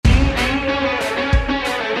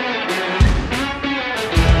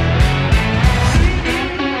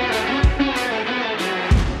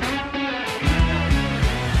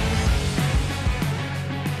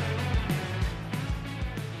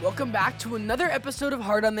to another episode of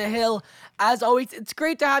Heart on the Hill. As always, it's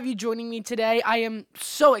great to have you joining me today. I am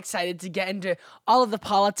so excited to get into all of the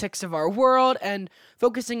politics of our world and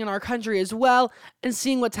focusing on our country as well and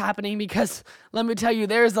seeing what's happening because, let me tell you,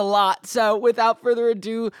 there's a lot. So without further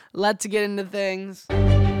ado, let's get into things.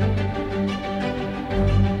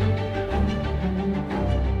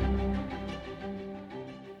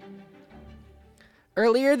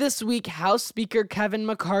 Earlier this week, House Speaker Kevin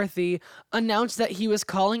McCarthy announced that he was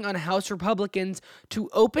calling on House Republicans to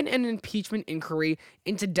open an impeachment inquiry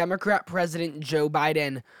into Democrat President Joe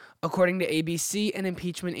Biden. According to ABC, an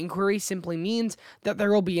impeachment inquiry simply means that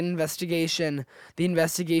there will be an investigation. The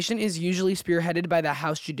investigation is usually spearheaded by the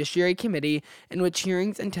House Judiciary Committee, in which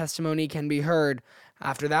hearings and testimony can be heard.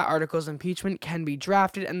 After that, articles of impeachment can be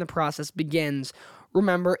drafted and the process begins.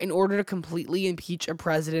 Remember, in order to completely impeach a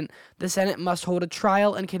president, the Senate must hold a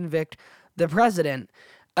trial and convict the president.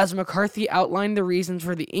 As McCarthy outlined the reasons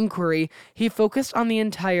for the inquiry, he focused on the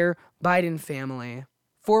entire Biden family.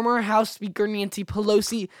 Former House Speaker Nancy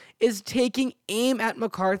Pelosi is taking aim at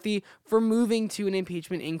McCarthy for moving to an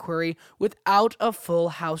impeachment inquiry without a full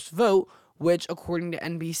House vote, which, according to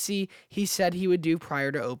NBC, he said he would do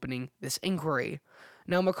prior to opening this inquiry.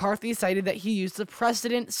 Now, McCarthy cited that he used the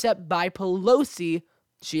precedent set by Pelosi.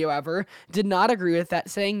 She, however, did not agree with that,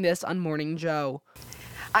 saying this on Morning Joe.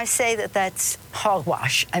 I say that that's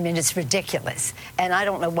hogwash. I mean, it's ridiculous. And I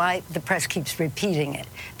don't know why the press keeps repeating it.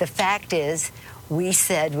 The fact is, we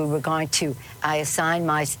said we were going to, I assigned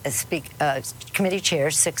my committee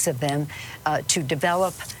chairs, 6 of them, to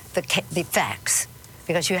develop the facts,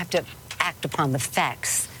 because you have to act upon the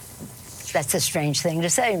facts. That's a strange thing to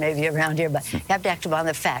say maybe around here, but you have to act upon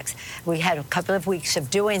the facts. We had a couple of weeks of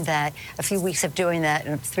doing that, a few weeks of doing that,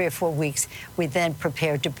 and 3 or 4 weeks, we then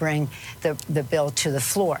prepared to bring the bill to the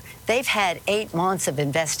floor. They've had 8 months of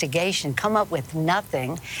investigation, come up with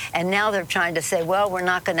nothing, and now they're trying to say, well, we're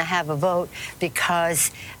not going to have a vote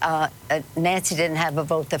because Nancy didn't have a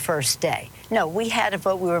vote the first day. No, we had a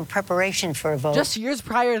vote. We were in preparation for a vote. Just years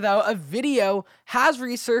prior, though, a video has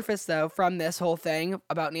resurfaced, though, from this whole thing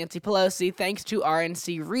about Nancy Pelosi, thanks to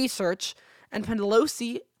RNC research, and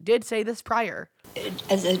Pelosi did say this prior.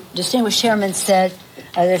 As a distinguished chairman said,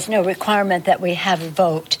 there's no requirement that we have a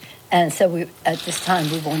vote, and so at this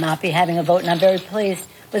time we will not be having a vote, and I'm very pleased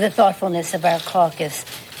with the thoughtfulness of our caucus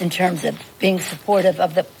in terms of being supportive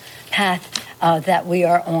of the path that we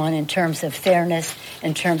are on in terms of fairness,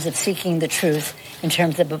 in terms of seeking the truth, in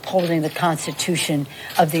terms of upholding the Constitution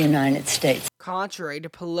of the United States. Contrary to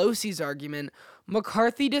Pelosi's argument,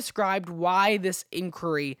 McCarthy described why this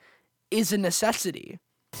inquiry is a necessity.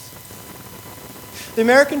 The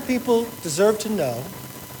American people deserve to know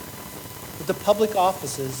that the public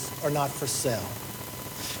offices are not for sale,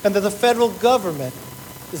 and that the federal government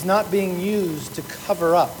is not being used to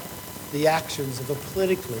cover up the actions of a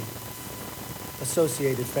politically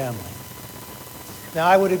associated family. Now,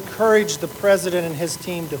 I would encourage the president and his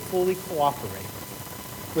team to fully cooperate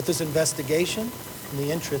with this investigation in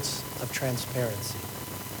the interests of transparency.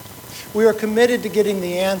 We are committed to getting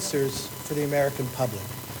the answers for the American public.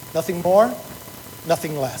 Nothing more,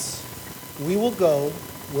 nothing less. We will go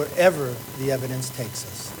wherever the evidence takes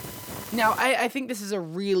us. Now, I think this is a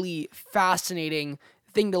really fascinating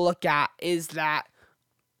thing to look at, is that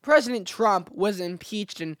President Trump was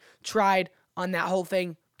impeached and tried on that whole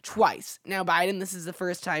thing twice. Now, Biden, this is the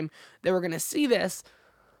first time that we're going to see this,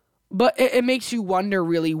 but it makes you wonder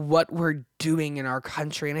really what we're doing in our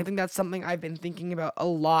country. And I think that's something I've been thinking about a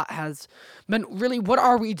lot, has been really, what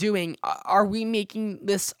are we doing? Are we making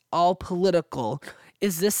this all political?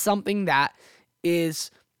 Is this something that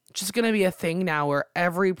is just going to be a thing now where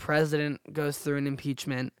every president goes through an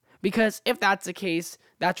impeachment? Because if that's the case,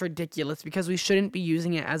 that's ridiculous, because we shouldn't be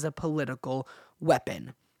using it as a political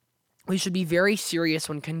weapon. We should be very serious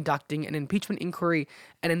when conducting an impeachment inquiry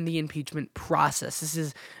and in the impeachment process. This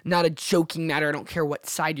is not a joking matter. I don't care what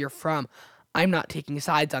side you're from. I'm not taking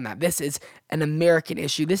sides on that. This is an American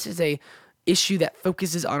issue. This is a issue that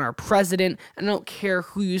focuses on our president. And I don't care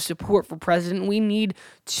who you support for president. We need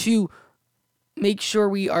to make sure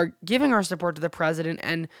we are giving our support to the president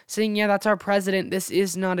and saying, yeah, that's our president. This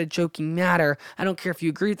is not a joking matter. I don't care if you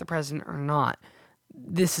agree with the president or not.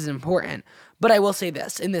 This is important. But I will say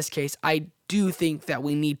this, in this case, I do think that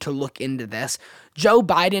we need to look into this. Joe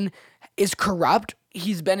Biden is corrupt.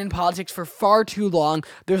 He's been in politics for far too long.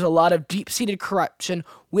 There's a lot of deep-seated corruption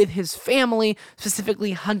with his family,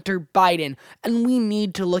 specifically Hunter Biden. And we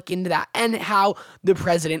need to look into that and how the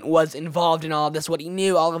president was involved in all of this, what he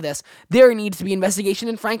knew, all of this. There needs to be investigation,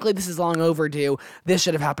 and frankly, this is long overdue. This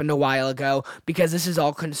should have happened a while ago because this is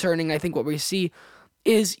all concerning. I think what we see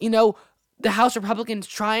is, the House Republicans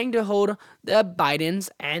trying to hold the Bidens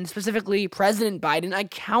and specifically President Biden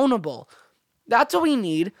accountable. That's what we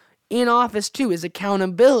need in office too, is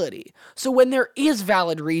accountability. So when there is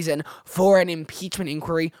valid reason for an impeachment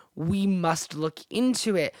inquiry, we must look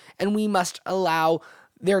into it and we must allow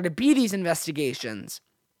there to be these investigations.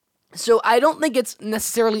 So I don't think it's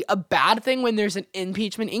necessarily a bad thing when there's an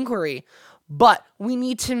impeachment inquiry, but we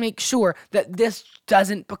need to make sure that this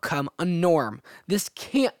doesn't become a norm. This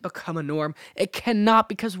can't become a norm. It cannot,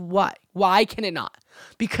 because why? Why can it not?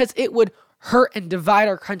 Because it would hurt and divide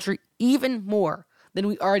our country even more than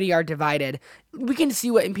we already are divided. We can see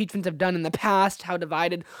what impeachments have done in the past, how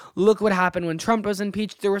divided. Look what happened when Trump was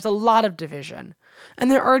impeached. There was a lot of division. And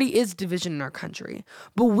there already is division in our country.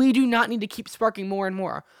 But we do not need to keep sparking more and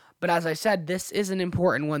more. But as I said, this is an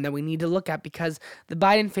important one that we need to look at because the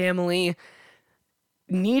Biden family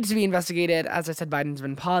needs to be investigated. As I said, Biden's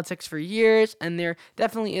been in politics for years, and there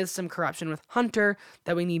definitely is some corruption with Hunter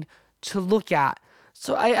that we need to look at.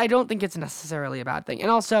 So I don't think it's necessarily a bad thing.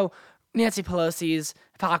 And also, Nancy Pelosi's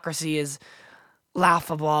hypocrisy is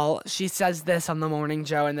laughable. She says this on the morning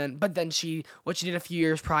Joe, but then what she did a few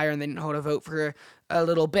years prior and they didn't hold a vote for a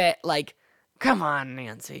little bit. Like, come on,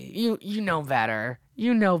 Nancy. You know better.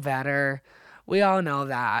 You know better. We all know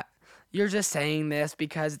that. You're just saying this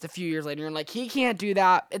because it's a few years later and like, he can't do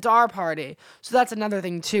that. It's our party. So that's another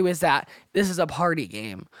thing too, is that this is a party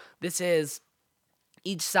game. This is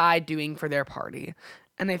each side doing for their party.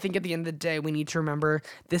 And I think at the end of the day, we need to remember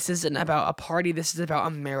this isn't about a party. This is about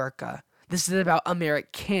America. This is about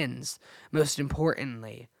Americans, most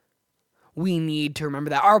importantly. We need to remember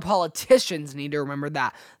that. Our politicians need to remember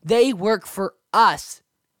that. They work for us.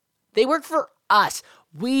 They work for us.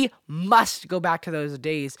 We must go back to those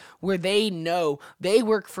days where they know they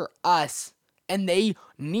work for us and they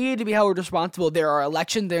need to be held responsible. There are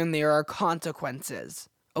elections and there are consequences.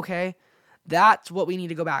 Okay? That's what we need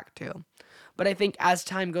to go back to. But I think as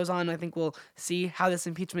time goes on, I think we'll see how this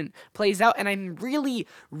impeachment plays out. And I'm really,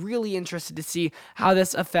 really interested to see how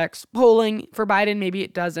this affects polling for Biden. Maybe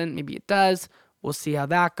it doesn't. Maybe it does. We'll see how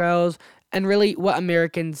that goes. And really what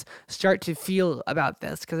Americans start to feel about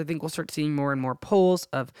this. Because I think we'll start seeing more and more polls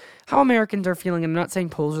of how Americans are feeling. And I'm not saying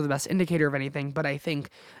polls are the best indicator of anything. But I think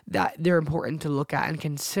that they're important to look at and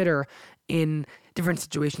consider in different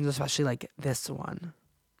situations, especially like this one.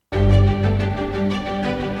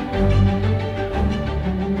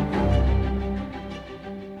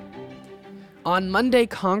 On Monday,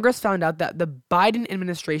 Congress found out that the Biden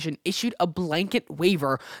administration issued a blanket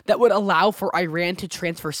waiver that would allow for Iran to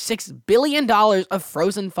transfer $6 billion of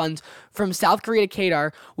frozen funds from South Korea to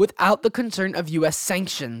Qatar without the concern of U.S.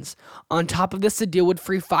 sanctions. On top of this, the deal would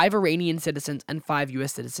free 5 Iranian citizens and 5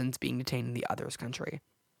 U.S. citizens being detained in the other's country.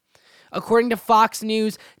 According to Fox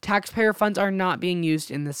News, taxpayer funds are not being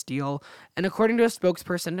used in this deal. And according to a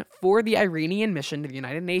spokesperson for the Iranian mission to the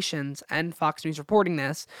United Nations, and Fox News reporting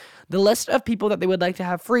this, the list of people that they would like to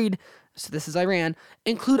have freed, so this is Iran,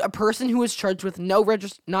 include a person who is charged with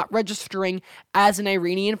not registering as an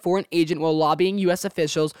Iranian foreign agent while lobbying U.S.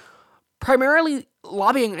 officials, primarily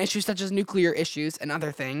lobbying on issues such as nuclear issues and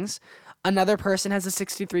other things. Another person has a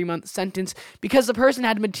 63-month sentence because the person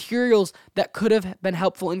had materials that could have been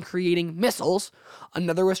helpful in creating missiles.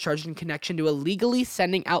 Another was charged in connection to illegally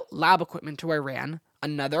sending out lab equipment to Iran.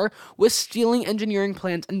 Another was stealing engineering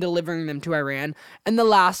plans and delivering them to Iran. And the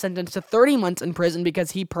last sentenced to 30 months in prison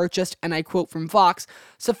because he purchased, and I quote from Fox,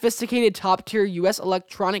 sophisticated top-tier U.S.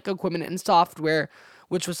 electronic equipment and software,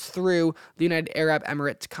 which was through the United Arab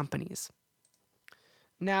Emirates companies.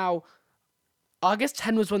 Now, August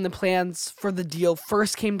 10 was when the plans for the deal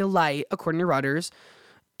first came to light, according to Reuters,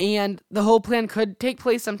 and the whole plan could take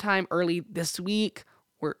place sometime early this week.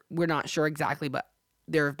 We're not sure exactly, but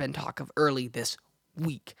there have been talk of early this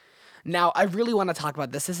week. Now, I really want to talk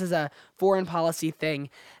about this. This is a foreign policy thing,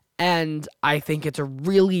 and I think it's a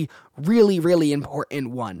really, really, really important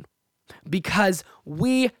one because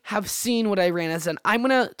we have seen what Iran has done. I'm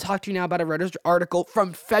going to talk to you now about a Reuters article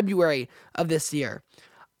from February of this year.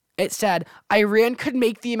 It said, Iran could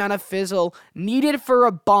make the amount of fissile needed for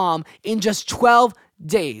a bomb in just 12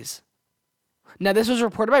 days. Now, this was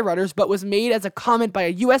reported by Reuters, but was made as a comment by a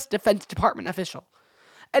U.S. Defense Department official.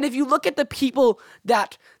 And if you look at the people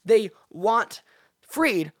that they want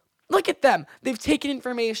freed, look at them. They've taken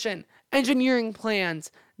information, engineering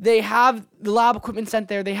plans. They have the lab equipment sent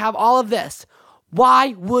there. They have all of this. Why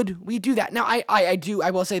would we do that? Now,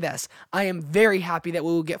 I will say this. I am very happy that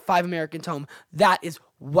we will get 5 Americans home. That is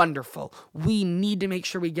wonderful. We need to make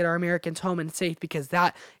sure we get our Americans home and safe because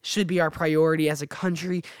that should be our priority as a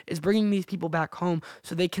country, is bringing these people back home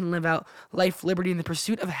so they can live out life, liberty, in the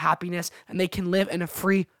pursuit of happiness, and they can live in a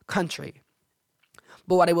free country.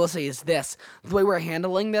 But what I will say is this: the way we're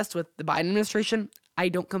handling this with the Biden administration, I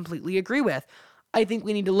don't completely agree with. I think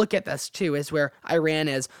we need to look at this too, is where Iran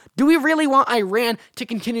is. Do we really want Iran to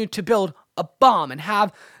continue to build a bomb and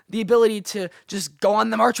have the ability to just go on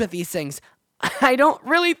the march with these things? I don't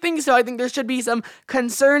really think so. I think there should be some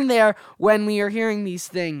concern there when we are hearing these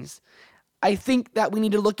things. I think that we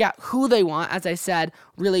need to look at who they want, as I said,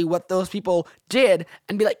 really what those people did,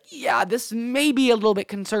 and be like, yeah, this may be a little bit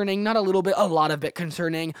concerning, not a little bit, a lot of bit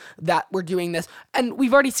concerning that we're doing this. And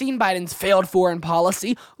we've already seen Biden's failed foreign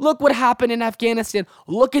policy. Look what happened in Afghanistan.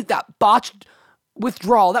 Look at that botched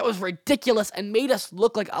withdrawal. That was ridiculous and made us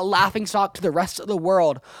look like a laughingstock to the rest of the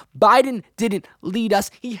world. Biden didn't lead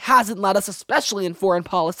us. He hasn't led us, especially in foreign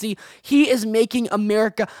policy. He is making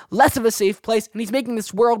America less of a safe place, and he's making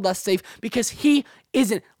this world less safe because he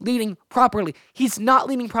isn't leading properly. He's not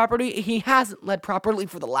leading properly. He hasn't led properly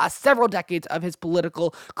for the last several decades of his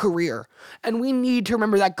political career. And we need to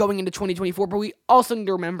remember that going into 2024, but we also need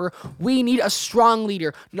to remember we need a strong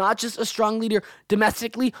leader, not just a strong leader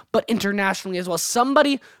domestically, but internationally as well.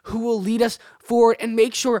 Somebody who will lead us forward and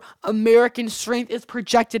make sure American strength is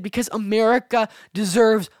projected, because America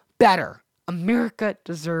deserves better. America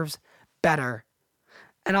deserves better.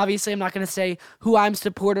 And obviously, I'm not going to say who I'm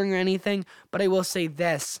supporting or anything, but I will say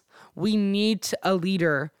this. We need a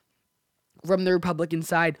leader from the Republican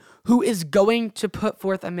side who is going to put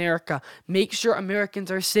forth America, make sure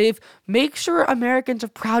Americans are safe, make sure Americans are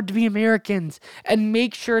proud to be Americans, and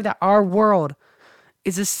make sure that our world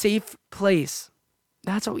is a safe place.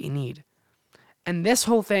 That's what we need. And this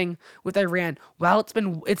whole thing with Iran, while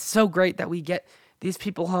it's so great that we get these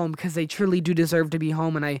people home, because they truly do deserve to be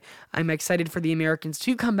home, and I'm excited for the Americans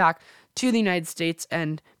to come back to the United States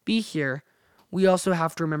and be here. We also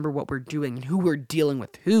have to remember what we're doing and who we're dealing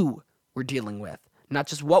with, not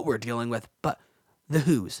just what we're dealing with, but the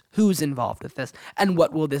who's involved with this, and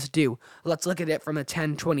what will this do. Let's look at it from a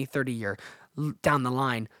 10, 20, 30 year down the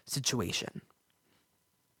line situation.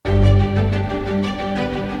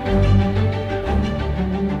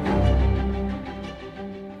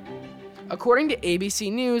 According to ABC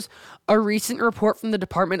News, a recent report from the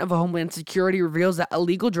Department of Homeland Security reveals that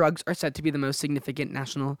illegal drugs are said to be the most significant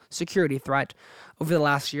national security threat. Over the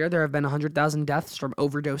last year, there have been 100,000 deaths from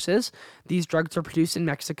overdoses. These drugs are produced in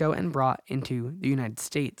Mexico and brought into the United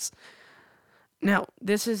States. Now,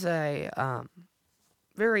 this is a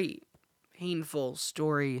very painful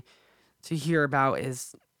story to hear about,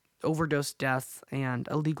 is overdose deaths and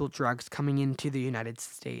illegal drugs coming into the United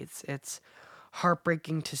States. It's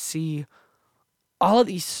heartbreaking to see all of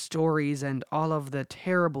these stories and all of the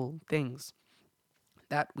terrible things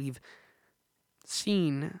that we've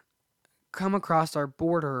seen come across our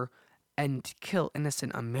border and kill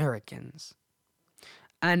innocent Americans.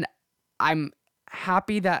 And I'm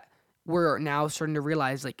happy that we're now starting to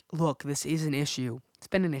realize, like, look, this is an issue. It's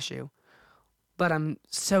been an issue. But I'm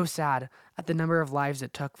so sad at the number of lives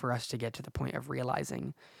it took for us to get to the point of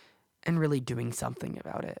realizing and really doing something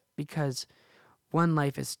about it, because one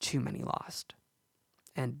life is too many lost.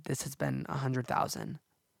 And this has been 100,000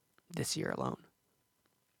 this year alone.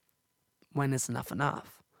 When is enough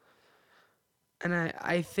enough? And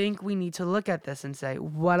I think we need to look at this and say,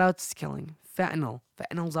 what else is killing? Fentanyl.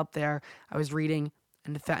 Fentanyl's up there. I was reading,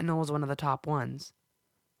 and fentanyl is one of the top ones.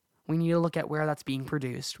 We need to look at where that's being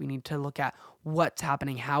produced. We need to look at what's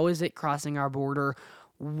happening. How is it crossing our border?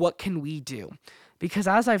 What can we do? Because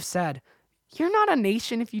as I've said, you're not a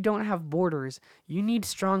nation if you don't have borders. You need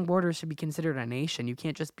strong borders to be considered a nation. You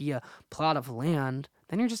can't just be a plot of land.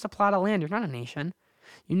 Then you're just a plot of land. You're not a nation.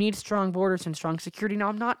 You need strong borders and strong security. Now,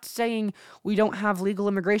 I'm not saying we don't have legal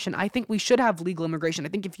immigration. I think we should have legal immigration. I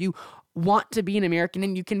think if you want to be an American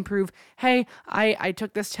and you can prove, hey, I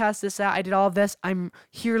took this test, that, I did all of this, I'm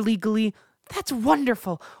here legally, that's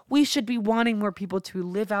wonderful. We should be wanting more people to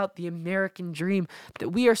live out the American dream that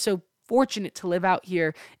we are so fortunate to live out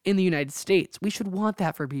here in the United States. We should want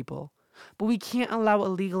that for people. But we can't allow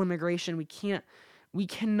illegal immigration. We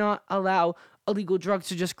cannot allow illegal drugs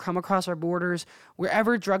to just come across our borders.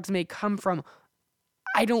 Wherever drugs may come from,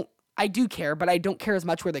 I do care, but I don't care as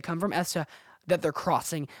much where they come from as to that they're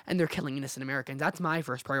crossing and they're killing innocent Americans. That's my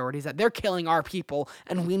first priority, is that they're killing our people,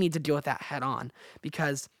 and we need to deal with that head on.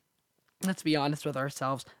 Because let's be honest with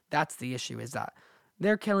ourselves, that's the issue, is that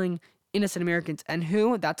they're killing innocent Americans. And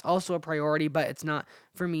who? That's also a priority, but it's not,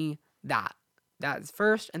 for me, that. That is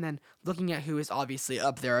first, and then looking at who is obviously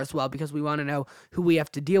up there as well, because we want to know who we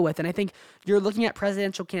have to deal with. And I think you're looking at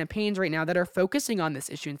presidential campaigns right now that are focusing on this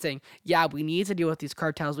issue and saying, yeah, we need to deal with these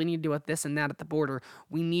cartels. We need to deal with this and that at the border.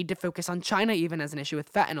 We need to focus on China even as an issue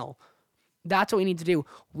with fentanyl. That's what we need to do.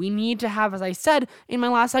 We need to have, as I said in my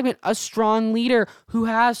last segment, a strong leader who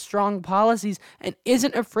has strong policies and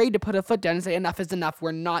isn't afraid to put a foot down and say enough is enough.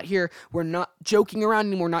 We're not here. We're not joking around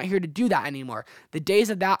anymore. We're not here to do that anymore. The days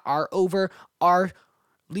of that are over. Our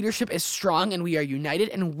leadership is strong and we are united,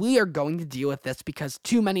 and we are going to deal with this because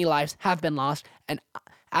too many lives have been lost. And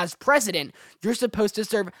as president, you're supposed to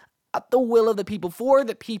serve at the will of the people, for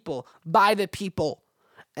the people, by the people.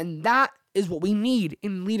 And that is what we need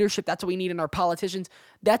in leadership. That's what we need in our politicians.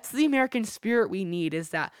 That's the American spirit we need,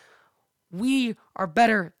 is that we are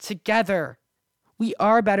better together. We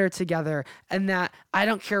are better together. And that I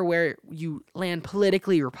don't care where you land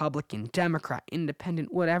politically, Republican, Democrat,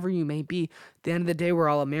 Independent, whatever you may be. At the end of the day, we're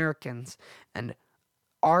all Americans. And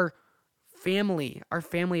our family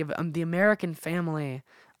of the American family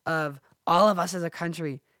of all of us as a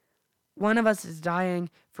country, one of us is dying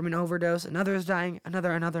from an overdose, another is dying,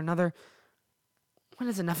 another. When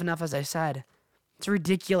is enough, as I said? It's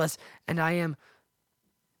ridiculous. And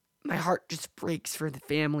my heart just breaks for the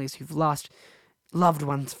families who've lost loved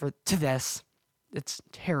ones to this. It's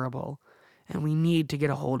terrible. And we need to get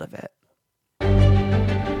a hold of it.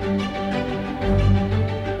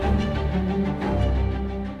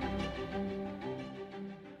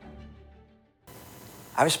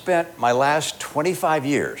 I've spent my last 25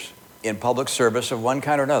 years in public service of one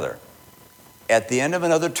kind or another. At the end of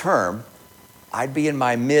another term, I'd be in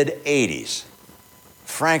my mid-80s.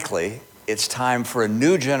 Frankly, it's time for a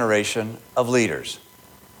new generation of leaders.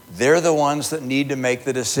 They're the ones that need to make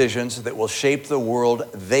the decisions that will shape the world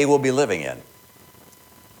they will be living in.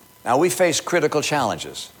 Now, we face critical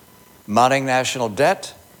challenges: mounting national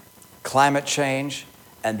debt, climate change,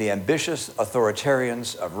 and the ambitious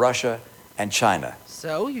authoritarians of Russia and China.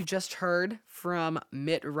 So you just heard from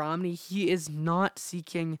Mitt Romney. He is not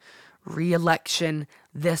seeking re-election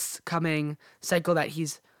this coming cycle that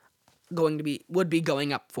he's would be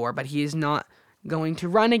going up for, but he is not going to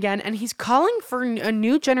run again, and he's calling for a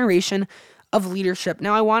new generation of leadership.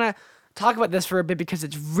 Now, I want to talk about this for a bit because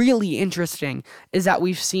it's really interesting, is that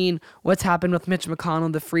we've seen what's happened with Mitch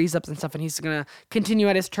McConnell, the freeze-ups and stuff, and he's going to continue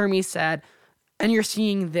at his term, he said, and you're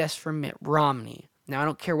seeing this from Mitt Romney. Now, I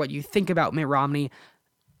don't care what you think about Mitt Romney.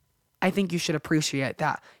 I think you should appreciate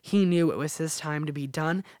that he knew it was his time to be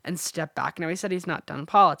done and step back. Now, he said he's not done in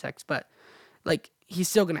politics, but he's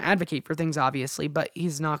still going to advocate for things, obviously, but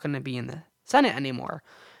he's not going to be in the Senate anymore.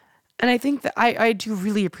 And I think that I do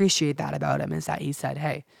really appreciate that about him, is that he said,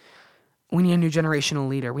 hey, we need a new generational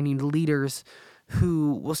leader. We need leaders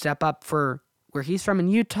who will step up for where he's from in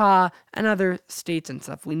Utah and other states and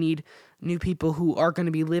stuff. We need new people who are going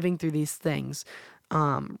to be living through these things.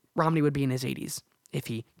 Romney would be in his 80s if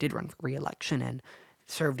he did run for re-election and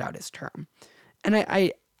served out his term. And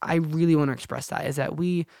I really want to express that, is that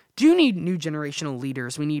we do need new generational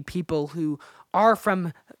leaders. We need people who are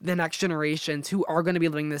from the next generations, who are going to be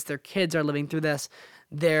living this. Their kids are living through this.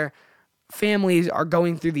 Their families are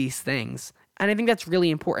going through these things. And I think that's really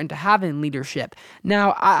important to have in leadership.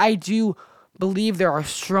 Now, I do believe there are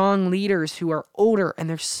strong leaders who are older and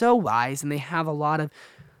they're so wise and they have a lot of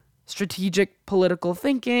strategic political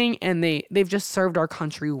thinking and they've just served our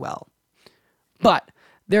country well. But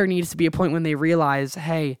there needs to be a point when they realize,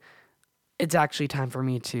 hey, it's actually time for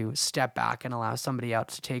me to step back and allow somebody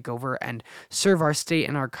else to take over and serve our state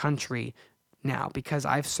and our country now, because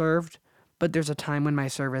I've served, but there's a time when my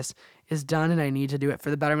service is done and I need to do it for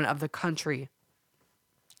the betterment of the country.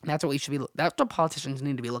 That's what politicians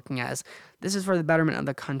need to be looking at, is this is for the betterment of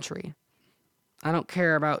the country. I don't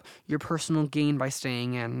care about your personal gain by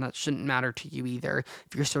staying in. That shouldn't matter to you either.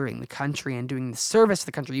 If you're serving the country and doing the service to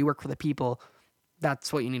the country, you work for the people.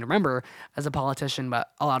 That's what you need to remember as a politician, but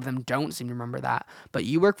a lot of them don't seem to remember that. But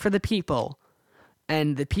you work for the people,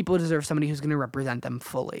 and the people deserve somebody who's going to represent them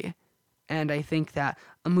fully. And I think that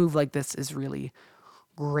a move like this is really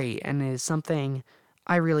great and is something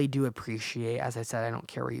I really do appreciate. As I said, I don't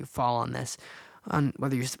care where you fall on this, on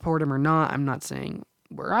whether you support him or not. I'm not saying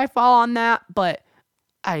where I fall on that, but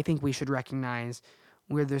I think we should recognize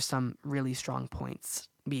where there's some really strong points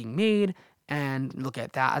being made and look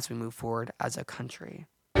at that as we move forward as a country.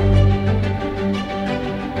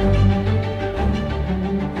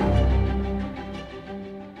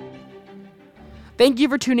 Thank you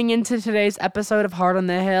for tuning into today's episode of Heart on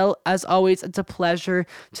the Hill. As always, it's a pleasure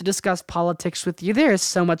to discuss politics with you. There is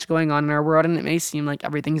so much going on in our world, and it may seem like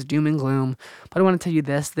everything's doom and gloom, but I want to tell you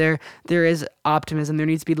this. There is optimism. There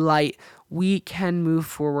needs to be light. We can move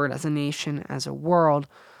forward as a nation, as a world.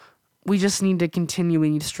 We just need to continue.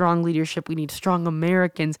 We need strong leadership. We need strong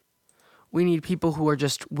Americans. We need people who are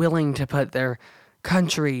just willing to put their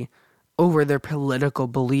country over their political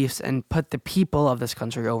beliefs and put the people of this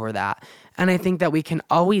country over that. And I think that we can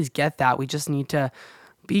always get that. We just need to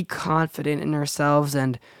be confident in ourselves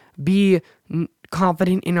and be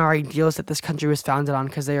confident in our ideals that this country was founded on,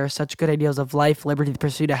 because they are such good ideals of life, liberty, the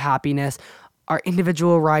pursuit of happiness, our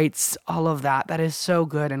individual rights, all of that. That is so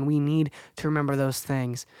good, and we need to remember those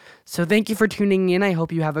things. So thank you for tuning in. I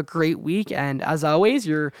hope you have a great week, and as always,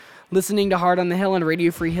 you're listening to Heart on the Hill on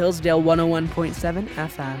Radio Free Hillsdale 101.7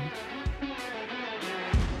 FM.